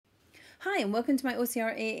Hi and welcome to my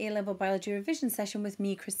OCR A-level biology revision session with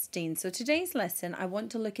me, Christine. So today's lesson, I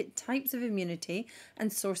want to look at types of immunity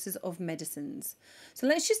and sources of medicines. So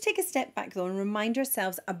let's just take a step back though and remind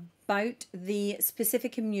ourselves about the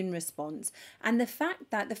specific immune response and the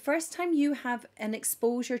fact that the first time you have an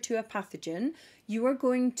exposure to a pathogen, you are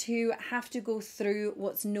going to have to go through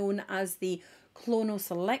what's known as the clonal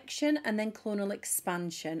selection and then clonal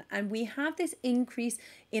expansion, and we have this increase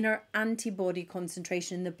in our antibody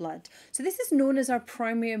concentration in the blood. So this is known as our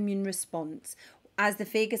primary immune response. As the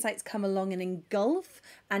phagocytes come along and engulf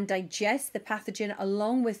and digest the pathogen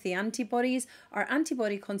along with the antibodies, our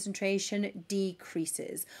antibody concentration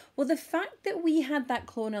decreases. Well, the fact that we had that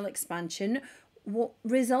clonal expansion what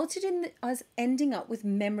resulted in us ending up with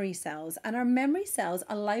memory cells, and our memory cells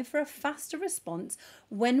allow for a faster response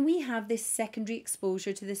when we have this secondary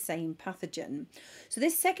exposure to the same pathogen. So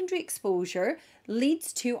this secondary exposure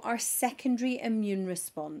leads to our secondary immune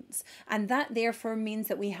response, and that therefore means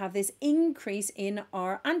that we have this increase in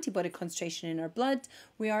our antibody concentration in our blood.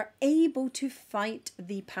 We are able to fight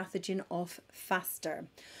the pathogen off faster.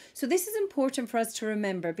 So this is important for us to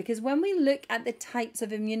remember, because when we look at the types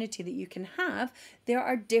of immunity that you can have, there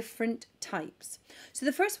are different types. So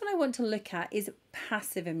the first one I want to look at is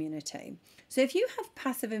passive immunity. So if you have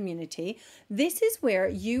passive immunity, this is where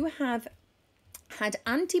you have had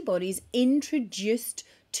antibodies introduced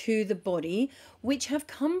to the body which have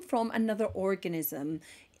come from another organism.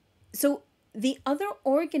 So the other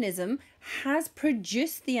organism has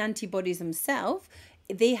produced the antibodies themselves.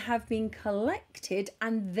 They have been collected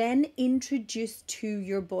and then introduced to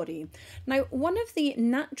your body. Now, one of the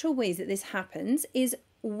natural ways that this happens is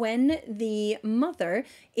when the mother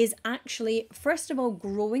is actually, first of all,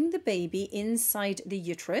 growing the baby inside the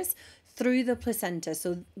uterus through the placenta.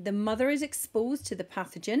 So the mother is exposed to the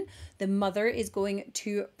pathogen, the mother is going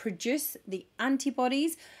to produce the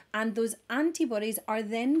antibodies, and those antibodies are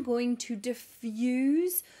then going to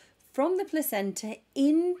diffuse from the placenta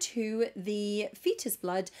into the fetus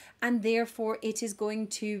blood, and therefore it is going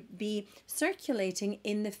to be circulating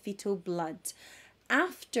in the fetal blood.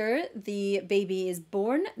 After the baby is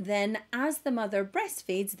born, then as the mother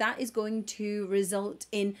breastfeeds, that is going to result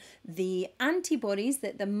in the antibodies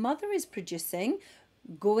that the mother is producing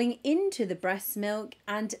going into the breast milk,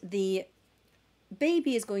 and the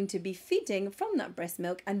baby is going to be feeding from that breast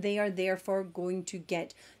milk, and they are therefore going to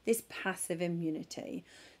get this passive immunity.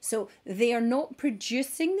 So they are not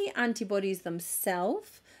producing the antibodies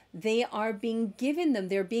themselves, they are being given them,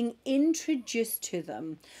 they're being introduced to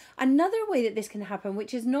them. Another way that this can happen,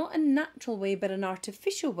 which is not a natural way but an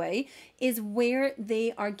artificial way, is where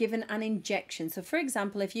they are given an injection. So for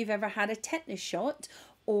example, if you've ever had a tetanus shot,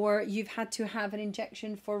 or you've had to have an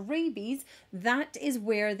injection for rabies, that is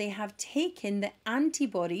where they have taken the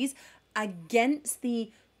antibodies against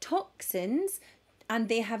the toxins and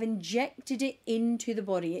they have injected it into the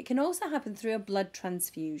body. It can also happen through a blood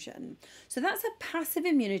transfusion. So that's a passive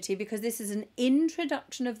immunity, because this is an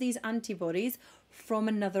introduction of these antibodies from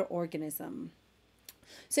another organism.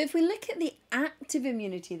 So if we look at the active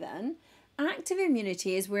immunity then, active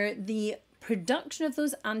immunity is where the production of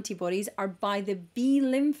those antibodies are by the B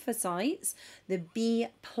lymphocytes, the B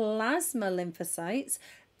plasma lymphocytes,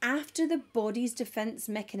 after the body's defense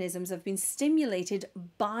mechanisms have been stimulated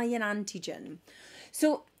by an antigen.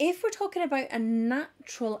 So if we're talking about a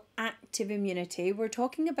natural active immunity, we're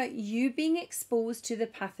talking about you being exposed to the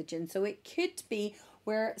pathogen. So it could be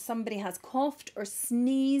where somebody has coughed or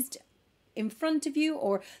sneezed in front of you,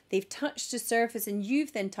 or they've touched a surface and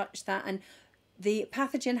you've then touched that, and the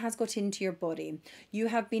pathogen has got into your body. You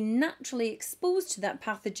have been naturally exposed to that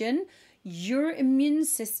pathogen. Your immune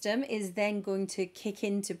system is then going to kick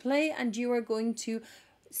into play, and you are going to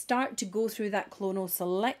start to go through that clonal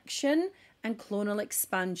selection and clonal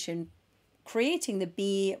expansion, creating the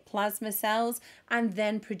B plasma cells and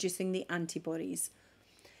then producing the antibodies.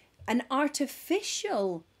 An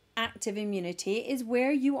artificial active immunity is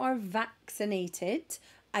where you are vaccinated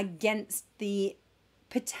against the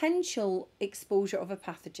potential exposure of a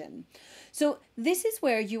pathogen. So this is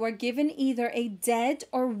where you are given either a dead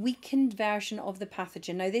or weakened version of the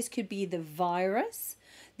pathogen. Now this could be the virus,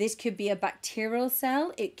 this could be a bacterial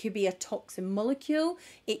cell, it could be a toxin molecule,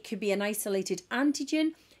 it could be an isolated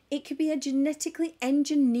antigen, it could be a genetically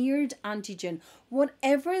engineered antigen.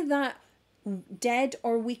 Whatever that dead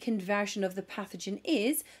or weakened version of the pathogen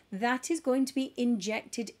is, that is going to be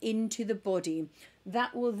injected into the body.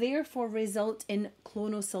 That will therefore result in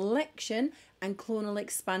clonal selection and clonal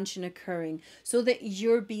expansion occurring, so that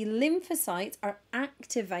your B lymphocytes are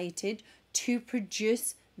activated to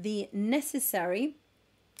produce the necessary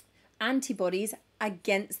antibodies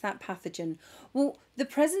against that pathogen? Well, the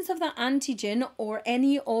presence of that antigen or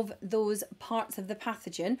any of those parts of the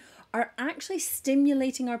pathogen are actually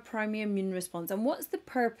stimulating our primary immune response. And what's the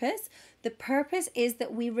purpose? The purpose is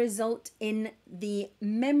that we result in the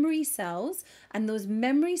memory cells, and those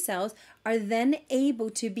memory cells are then able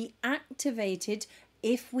to be activated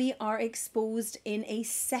if we are exposed in a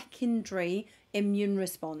secondary immune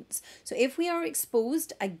response. So if we are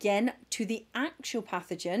exposed again to the actual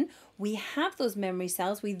pathogen, we have those memory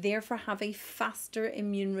cells, we therefore have a faster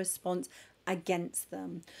immune response against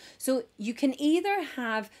them. So you can either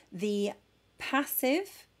have the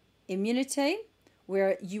passive immunity,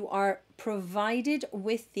 where you are provided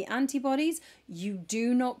with the antibodies, you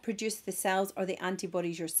do not produce the cells or the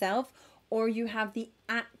antibodies yourself, or you have the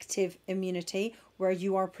active immunity, where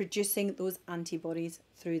you are producing those antibodies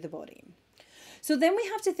through the body. So then we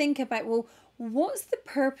have to think about, well, what's the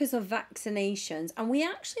purpose of vaccinations? And we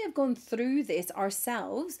actually have gone through this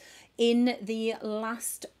ourselves in the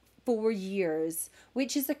last 4 years,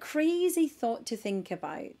 which is a crazy thought to think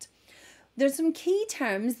about. There's some key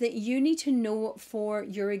terms that you need to know for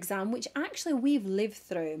your exam, which actually we've lived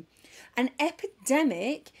through. An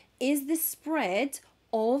epidemic is the spread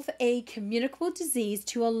of a communicable disease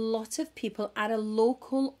to a lot of people at a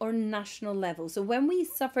local or national level. So when we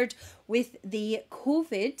suffered with the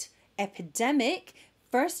COVID epidemic,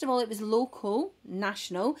 first of all, it was local,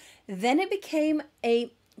 national, then it became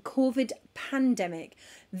a COVID pandemic.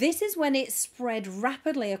 This is when it spread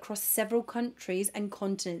rapidly across several countries and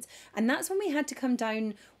continents. And that's when we had to come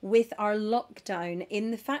down with our lockdown, in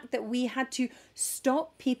the fact that we had to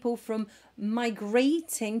stop people from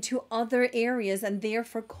migrating to other areas and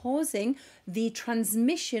therefore causing the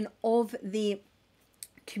transmission of the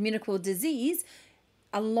communicable disease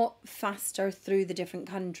a lot faster through the different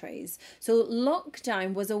countries. So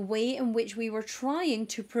lockdown was a way in which we were trying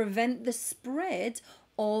to prevent the spread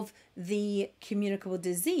of the communicable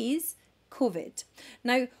disease, COVID.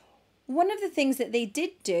 Now, one of the things that they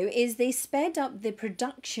did do is they sped up the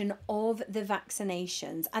production of the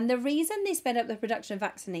vaccinations. And the reason they sped up the production of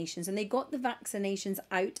vaccinations and they got the vaccinations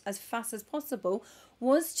out as fast as possible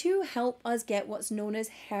was to help us get what's known as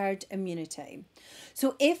herd immunity.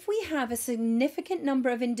 So if we have a significant number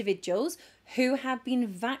of individuals who have been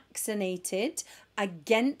vaccinated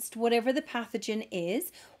against whatever the pathogen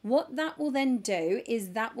is, what that will then do is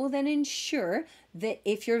that will then ensure that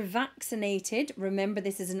if you're vaccinated, remember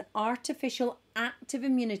this is an artificial active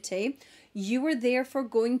immunity, you are therefore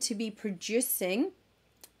going to be producing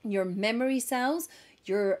your memory cells.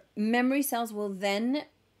 Your memory cells will then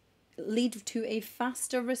lead to a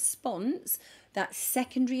faster response, that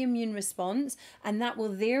secondary immune response, and that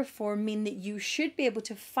will therefore mean that you should be able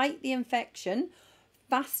to fight the infection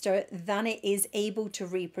faster than it is able to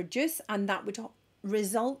reproduce, and that would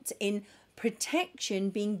result in protection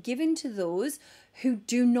being given to those who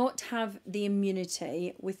do not have the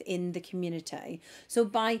immunity within the community. So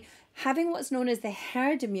by having what's known as the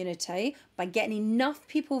herd immunity, by getting enough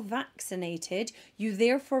people vaccinated, you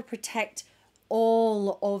therefore protect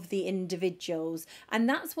all of the individuals. And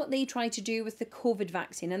that's what they try to do with the COVID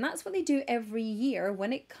vaccine. And that's what they do every year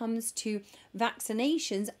when it comes to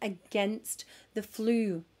vaccinations against the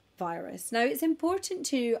flu virus. Now, it's important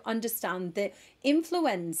to understand that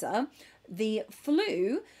influenza, the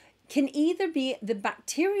flu, can either be the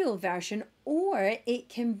bacterial version or it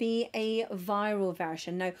can be a viral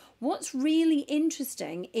version. Now, what's really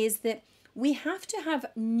interesting is that we have to have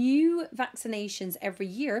new vaccinations every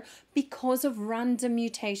year because of random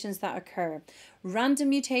mutations that occur. Random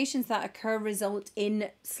mutations that occur result in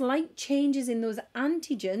slight changes in those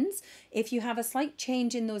antigens. If you have a slight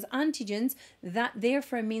change in those antigens, that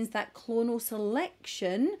therefore means that clonal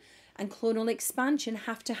selection and clonal expansion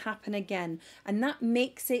have to happen again. And that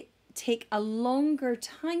makes it take a longer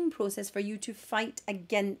time process for you to fight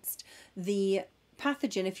against the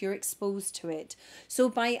pathogen if you're exposed to it. So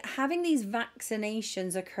by having these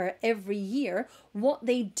vaccinations occur every year, what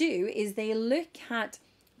they do is they look at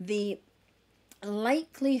the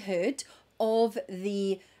likelihood of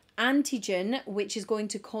the antigen which is going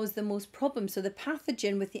to cause the most problems, so the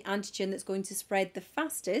pathogen with the antigen that's going to spread the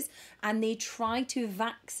fastest, and they try to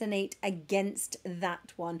vaccinate against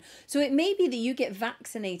that one. So it may be that you get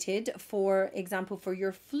vaccinated, for example, for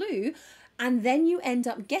your flu, and then you end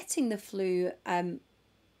up getting the flu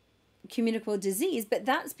communicable disease, but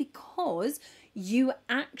that's because you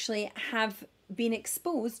actually have been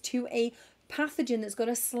exposed to a pathogen that's got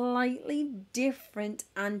a slightly different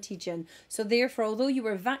antigen. So therefore, although you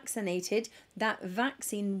were vaccinated, that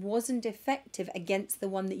vaccine wasn't effective against the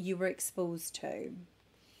one that you were exposed to.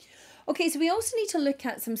 Okay, so we also need to look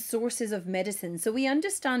at some sources of medicine. So we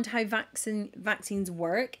understand how vaccines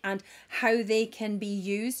work and how they can be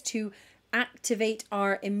used to activate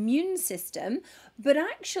our immune system. But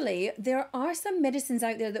actually, there are some medicines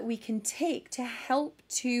out there that we can take to help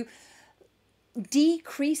to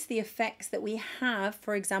decrease the effects that we have,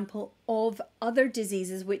 for example, of other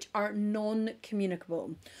diseases which are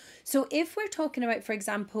non-communicable. So if we're talking about, for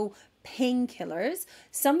example, painkillers,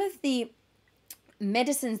 some of the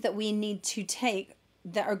medicines that we need to take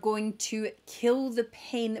that are going to kill the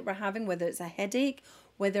pain that we're having, whether it's a headache,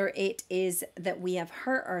 whether it is that we have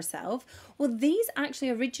hurt ourselves, well, these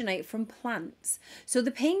actually originate from plants. So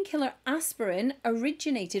the painkiller aspirin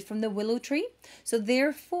originated from the willow tree. So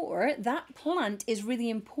therefore, that plant is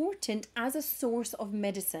really important as a source of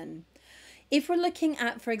medicine. If we're looking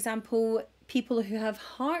at, for example, people who have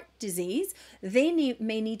heart disease, they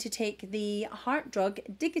may need to take the heart drug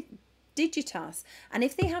Digitas, and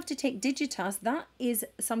if they have to take Digitas, that is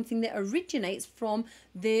something that originates from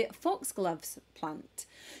the foxgloves plant.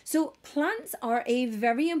 So plants are a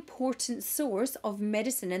very important source of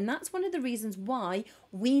medicine, and that's one of the reasons why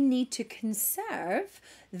we need to conserve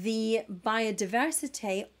the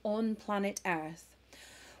biodiversity on planet Earth.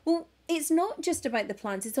 Well, it's not just about the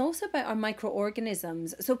plants, it's also about our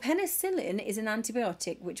microorganisms. So penicillin is an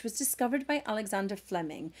antibiotic which was discovered by Alexander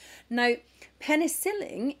Fleming. Now,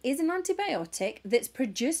 penicillin is an antibiotic that's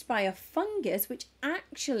produced by a fungus which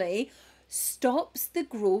actually stops the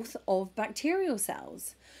growth of bacterial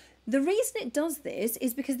cells. The reason it does this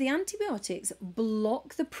is because the antibiotics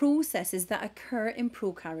block the processes that occur in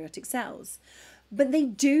prokaryotic cells. But they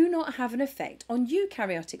do not have an effect on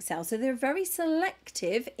eukaryotic cells. So they're very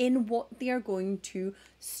selective in what they are going to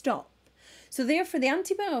stop. So therefore, the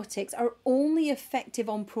antibiotics are only effective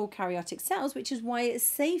on prokaryotic cells, which is why it's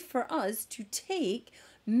safe for us to take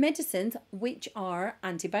medicines which are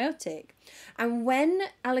antibiotic. And when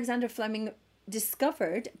Alexander Fleming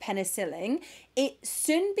discovered penicillin, it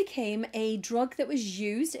soon became a drug that was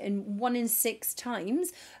used in 1 in 6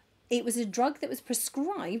 times. It was a drug that was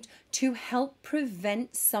prescribed to help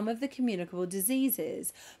prevent some of the communicable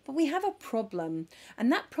diseases. But we have a problem, and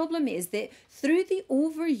that problem is that through the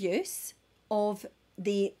overuse of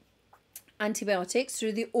the antibiotics,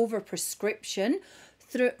 through the overprescription,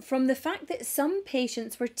 from the fact that some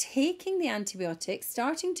patients were taking the antibiotics,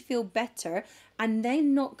 starting to feel better, and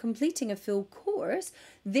then not completing a full course,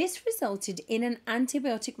 this resulted in an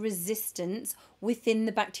antibiotic resistance within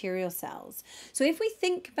the bacterial cells. So if we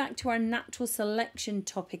think back to our natural selection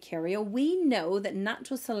topic area, we know that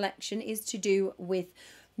natural selection is to do with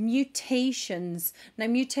mutations. Now,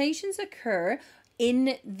 mutations occur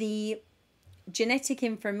in the genetic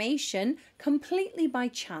information completely by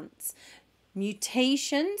chance.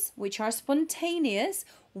 Mutations, which are spontaneous,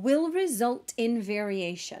 will result in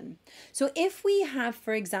variation. So if we have,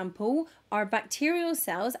 for example, our bacterial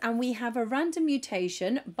cells and we have a random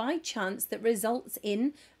mutation by chance that results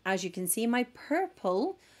in, as you can see, my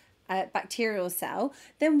purple bacterial cell,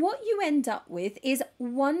 then what you end up with is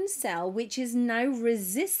one cell which is now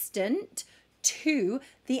resistant to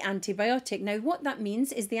the antibiotic. Now, what that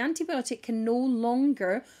means is the antibiotic can no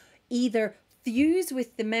longer either fuse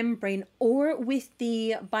with the membrane or with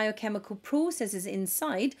the biochemical processes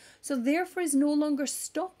inside, so therefore is no longer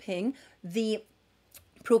stopping the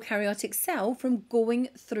prokaryotic cell from going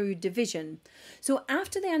through division. So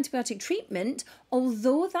after the antibiotic treatment,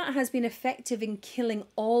 although that has been effective in killing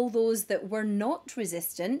all those that were not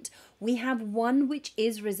resistant, we have one which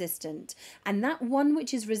is resistant, and that one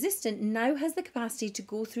which is resistant now has the capacity to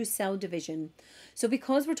go through cell division. So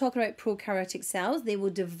because we're talking about prokaryotic cells, they will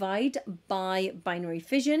divide by binary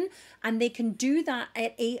fission, and they can do that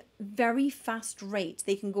at a very fast rate.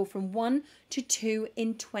 They can go from 1 to 2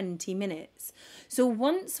 in 20 minutes. So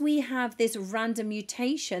once we have this random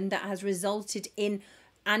mutation that has resulted in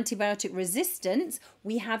antibiotic resistance,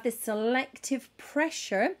 we have this selective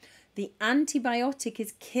pressure. The antibiotic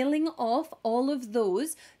is killing off all of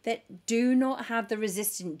those that do not have the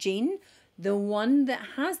resistant gene. The one that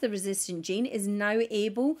has the resistant gene is now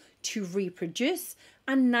able to reproduce,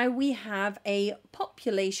 and now we have a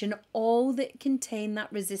population all that contain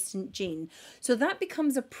that resistant gene. So that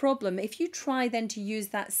becomes a problem if you try then to use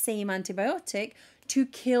that same antibiotic to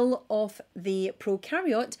kill off the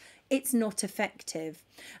prokaryote. It's not effective.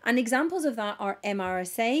 And examples of that are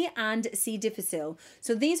MRSA and C. difficile.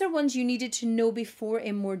 So these are ones you needed to know before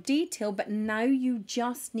in more detail, but now you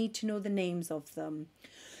just need to know the names of them.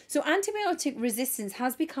 So antibiotic resistance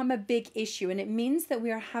has become a big issue, and it means that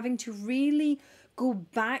we are having to really go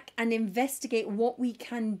back and investigate what we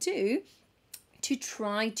can do to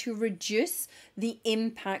try to reduce the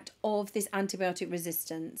impact of this antibiotic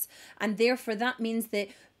resistance. And therefore that means that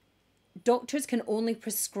doctors can only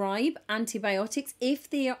prescribe antibiotics if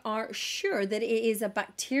they are sure that it is a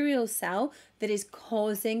bacterial cell that is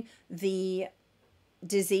causing the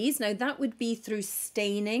disease. Now that would be through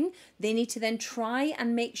staining. They need to then try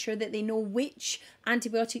and make sure that they know which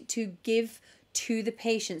antibiotic to give to the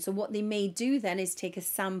patient. So what they may do then is take a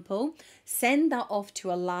sample, send that off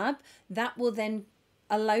to a lab. That will then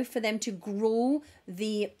allow for them to grow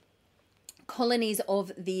the colonies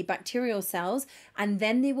of the bacterial cells, and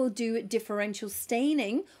then they will do differential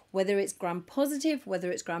staining, whether it's gram positive,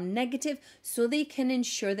 whether it's gram negative, so they can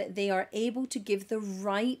ensure that they are able to give the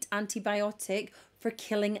right antibiotic for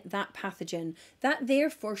killing that pathogen. That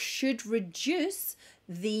therefore should reduce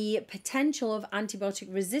the potential of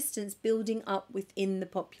antibiotic resistance building up within the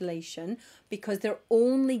population, because they're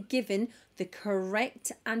only given the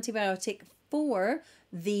correct antibiotic for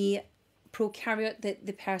the prokaryote that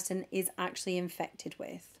the person is actually infected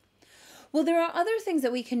with. Well, there are other things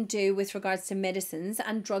that we can do with regards to medicines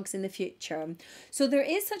and drugs in the future. So there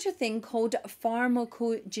is such a thing called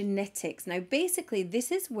pharmacogenetics. Now, basically, this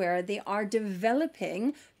is where they are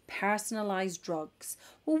developing personalized drugs.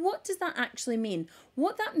 Well, what does that actually mean?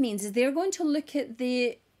 What that means is they're going to look at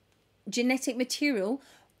the genetic material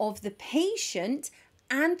of the patient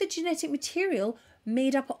and the genetic material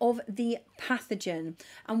made up of the pathogen.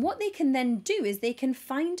 And what they can then do is they can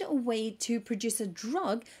find a way to produce a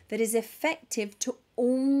drug that is effective to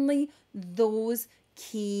only those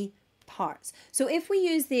key parts. So if we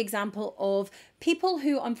use the example of people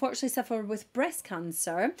who unfortunately suffer with breast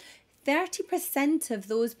cancer, 30% of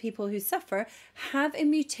those people who suffer have a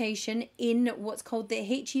mutation in what's called the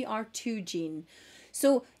HER2 gene.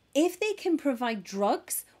 So if they can provide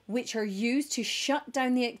drugs which are used to shut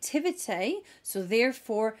down the activity, so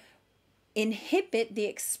therefore inhibit the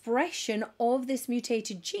expression of this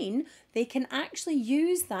mutated gene, they can actually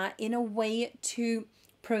use that in a way to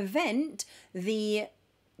prevent the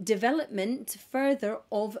development further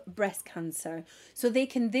of breast cancer. So they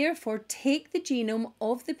can therefore take the genome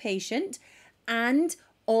of the patient and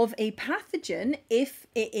of a pathogen, if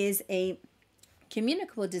it is a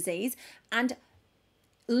communicable disease, and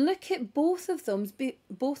look at both of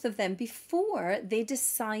them before they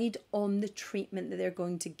decide on the treatment that they're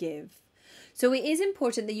going to give. So it is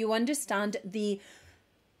important that you understand the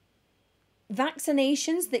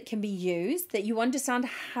vaccinations that can be used, that you understand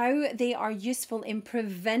how they are useful in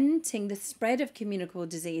preventing the spread of communicable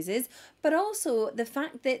diseases, but also the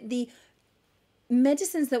fact that the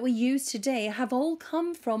medicines that we use today have all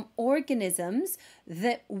come from organisms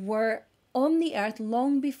that were on the earth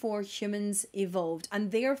long before humans evolved,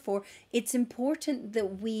 and therefore it's important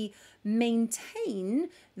that we maintain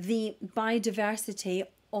the biodiversity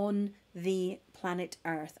on the planet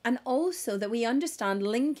Earth, and also that we understand,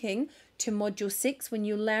 linking to module 6 when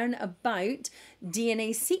you learn about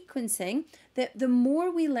DNA sequencing, that the more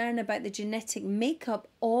we learn about the genetic makeup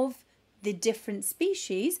of the different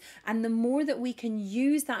species, and the more that we can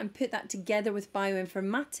use that and put that together with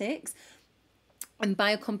bioinformatics and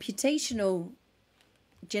biocomputational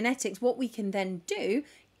genetics, what we can then do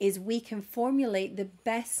is we can formulate the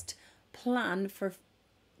best plan for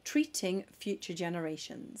treating future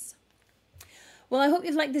generations. Well, I hope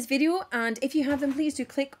you've liked this video, and if you have, then please do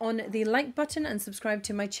click on the like button and subscribe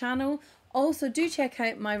to my channel. Also, do check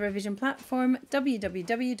out my revision platform,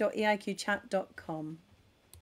 www.aiqchat.com.